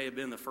mean, it may have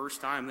been the first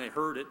time they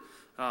heard it,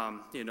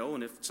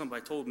 and if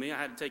somebody told me I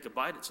had to take a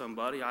bite at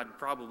somebody, I'd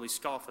probably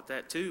scoff at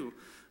that too.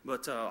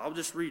 But I'll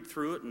just read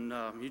through it,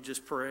 and you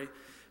just pray.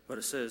 But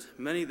it says,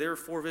 many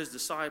therefore of his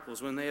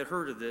disciples, when they had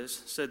heard of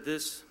this, said,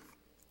 This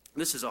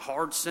is a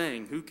hard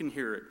saying, who can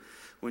hear it?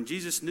 When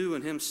Jesus knew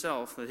in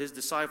himself that his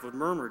disciples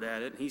murmured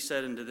at it, he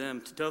said unto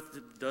them,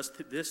 Does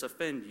this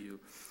offend you?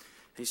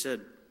 He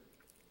said,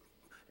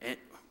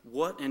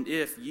 What and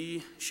if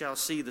ye shall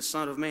see the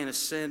Son of Man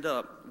ascend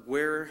up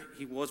where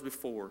he was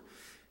before?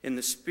 In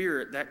the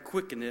Spirit that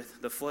quickeneth,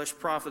 the flesh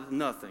profiteth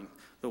nothing.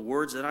 The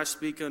words that I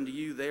speak unto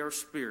you, they are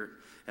spirit,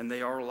 and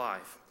they are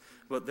life.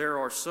 But there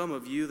are some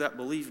of you that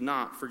believe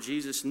not, for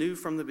Jesus knew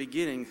from the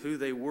beginning who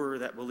they were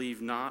that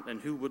believed not, and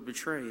who would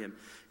betray him.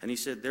 And he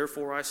said,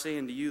 Therefore I say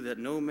unto you, that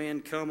no man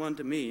come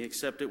unto me,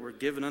 except it were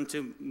given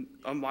unto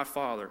of my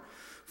Father.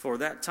 For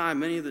that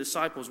time many of the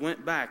disciples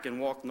went back, and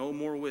walked no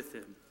more with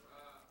him.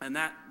 And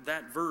that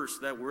verse,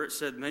 that where it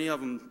said many of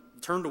them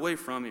turned away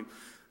from him,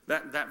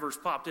 that verse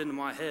popped into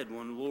my head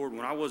when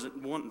I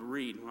wasn't wanting to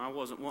read, when I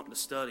wasn't wanting to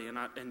study. And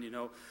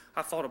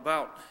I thought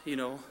about,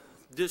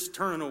 just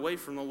turning away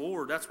from the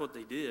Lord. That's what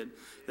they did.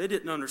 They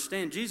didn't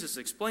understand. Jesus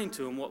explained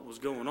to them what was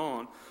going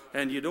on.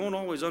 And you don't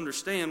always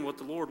understand what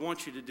the Lord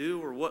wants you to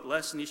do or what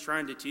lesson he's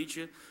trying to teach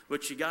you,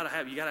 but you got to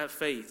have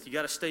faith. You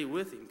got to stay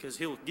with him, because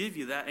he'll give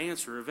you that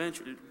answer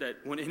eventually, that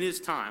when in his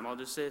time. I'll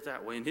just say it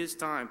that way, in his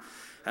time.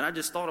 And I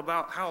just thought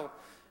about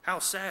how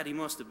sad he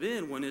must have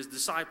been when his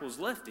disciples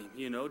left him,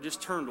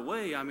 just turned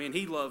away. I mean,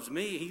 he loves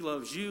me, he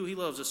loves you, he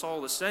loves us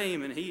all the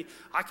same, and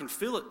I can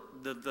feel it,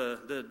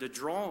 the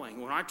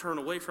drawing. When I turn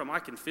away from him, I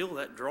can feel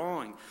that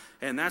drawing.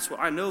 And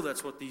I know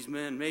that's what these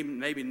men,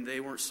 maybe they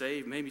weren't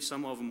saved, maybe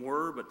some of them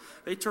were, but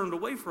they turned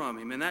away from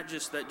him. And that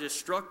just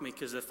struck me,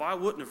 because if I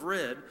wouldn't have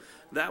read,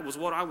 that was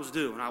what I was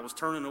doing. I was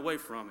turning away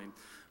from him.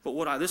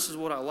 But this is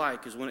what I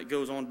like, is when it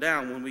goes on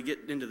down, when we get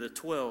into the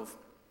 12,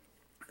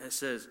 it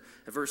says,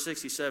 at verse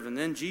 67,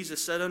 Then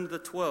Jesus said unto the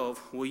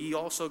 12, Will ye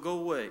also go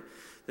away?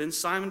 Then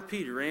Simon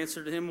Peter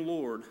answered him,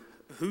 Lord,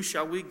 who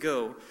shall we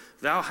go?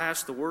 Thou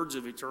hast the words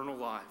of eternal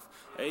life.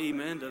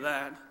 Amen to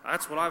that.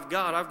 That's what I've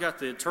got. I've got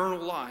the eternal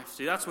life.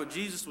 See, that's what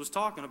Jesus was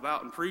talking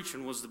about and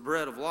preaching, was the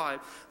bread of life.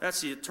 That's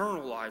the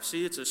eternal life.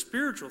 See, it's a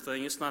spiritual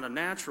thing. It's not a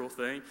natural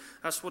thing.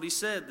 That's what he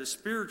said. The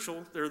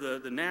spiritual,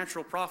 the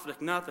natural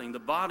profiteth nothing. The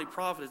body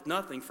profiteth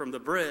nothing from the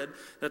bread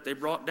that they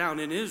brought down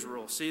in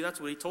Israel. See,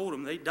 that's what he told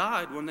them. They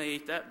died when they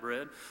ate that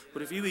bread.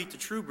 But if you eat the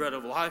true bread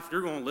of life,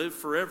 you're going to live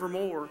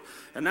forevermore.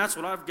 And that's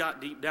what I've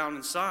got deep down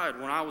inside.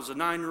 When I was a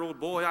 9-year-old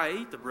boy, I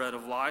ate the bread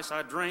of life.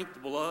 I drank the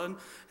blood.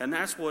 And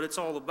that's what it's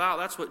all about.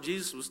 That's what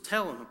Jesus was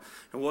telling them.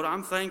 And what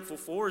I'm thankful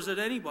for is that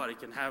anybody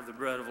can have the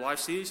bread of life.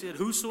 See, he said,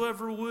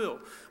 whosoever will.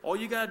 All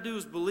you got to do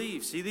is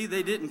believe. See,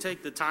 they didn't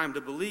take the time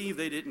to believe.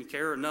 They didn't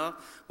care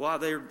enough.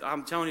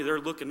 I'm telling you, they're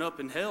looking up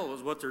in hell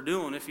is what they're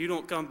doing. If you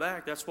don't come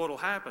back, that's what will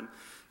happen.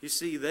 You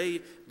see,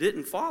 they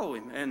didn't follow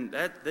him. And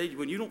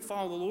when you don't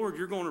follow the Lord,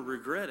 you're going to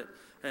regret it.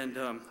 And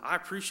I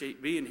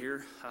appreciate being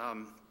here.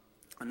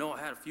 I know I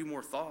had a few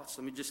more thoughts.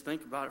 Let me just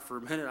think about it for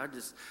a minute.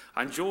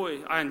 I enjoy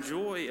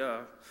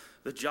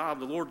the job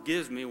the Lord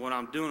gives me when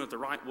I'm doing it the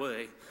right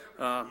way.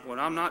 When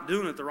I'm not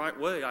doing it the right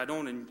way, I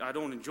don't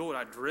enjoy it.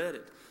 I dread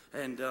it,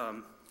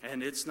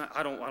 and it's not.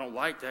 I don't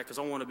like that, because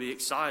I want to be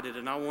excited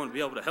and I want to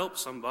be able to help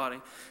somebody.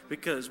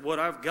 Because what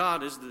I've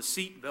got is the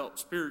seat belt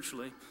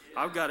spiritually.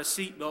 I've got a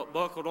seat belt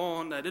buckled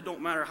on that it don't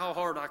matter how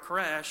hard I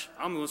crash,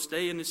 I'm going to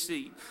stay in the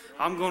seat.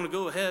 I'm going to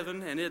go to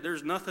heaven, and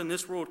there's nothing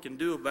this world can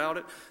do about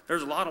it.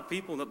 There's a lot of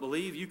people that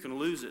believe you can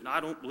lose it, and I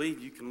don't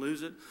believe you can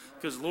lose it,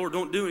 because the Lord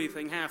don't do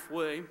anything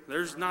halfway.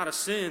 There's not a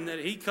sin that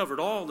he covered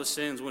all the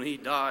sins when he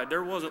died.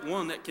 There wasn't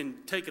one that can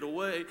take it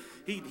away.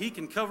 He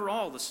can cover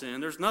all the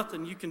sin. There's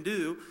nothing you can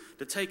do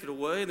to take it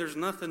away. There's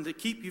nothing to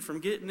keep you from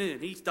getting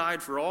in. He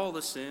died for all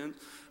the sins,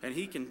 and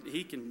he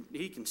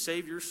can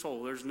save your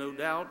soul. There's no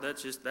doubt.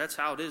 That's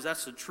how it is.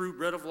 That's the true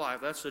bread of life.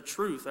 That's the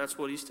truth. That's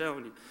what he's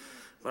telling you.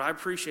 But I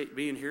appreciate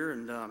being here,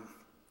 and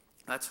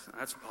that's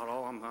about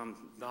all. I'm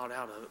about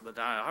out of it. But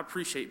I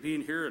appreciate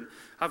being here, and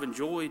I've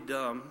enjoyed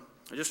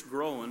just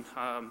growing.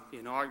 I'm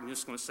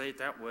just going to say it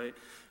that way.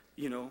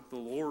 The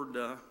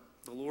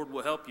Lord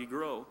will help you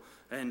grow,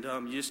 and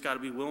you just got to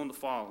be willing to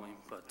follow him.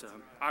 But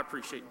I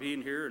appreciate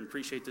being here and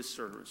appreciate this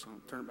service. I'll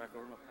turn it back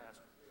over to my pastor.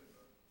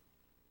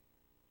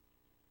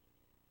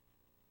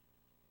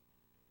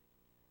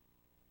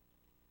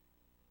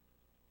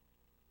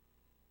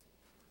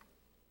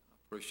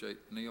 Appreciate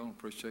Neal,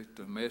 appreciate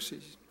the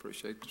message,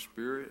 appreciate the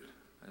spirit.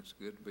 That's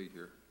good to be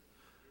here.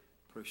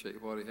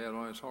 Appreciate what he had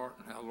on his heart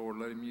and how the Lord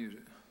let him use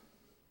it.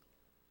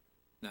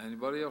 Now,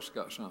 anybody else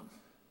got something?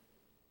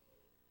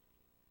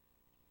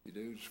 You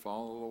do, just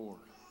follow the Lord.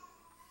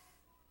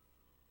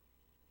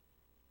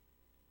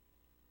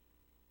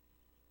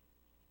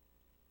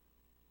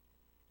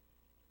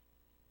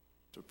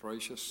 It's a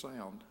precious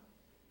sound.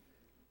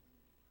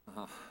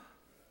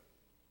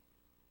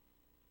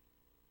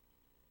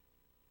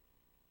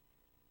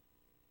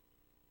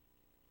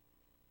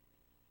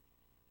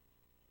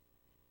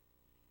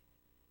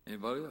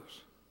 Anybody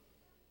else?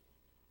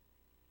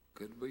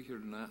 Good to be here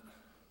tonight.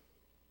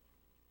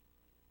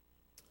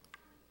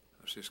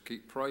 Let's just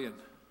keep praying.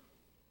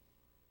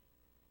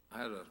 I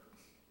had a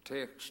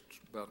text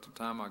about the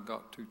time I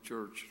got to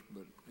church,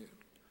 but it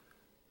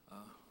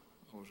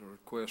was a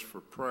request for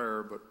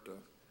prayer, but the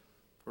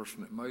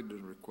person that made the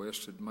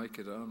request said make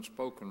it an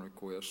unspoken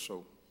request,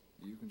 so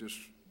you can just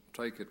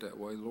take it that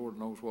way. The Lord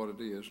knows what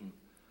it is, and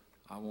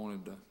I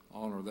wanted to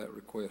honor that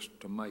request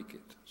to make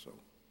it. So,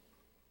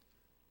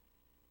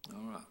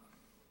 all right.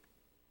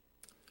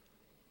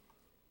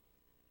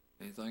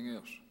 Anything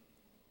else?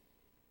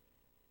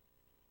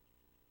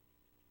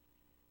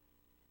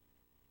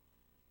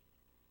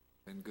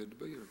 Been good to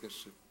be here. I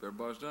guess if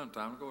everybody's done,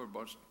 time to go.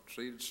 Everybody's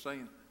seated,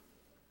 stand.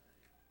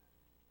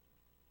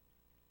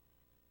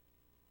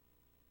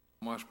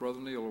 I'm going to ask Brother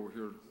Neal over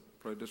here to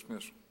pray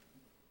dismissal.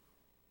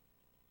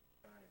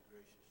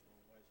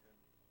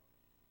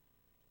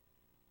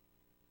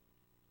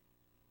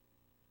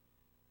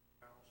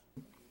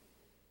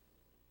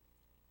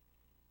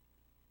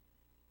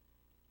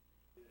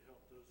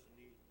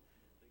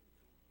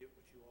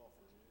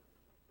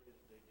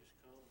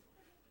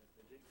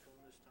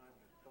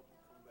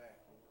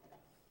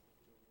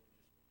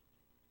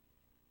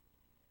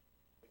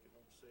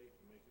 Safe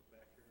and make it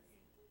back here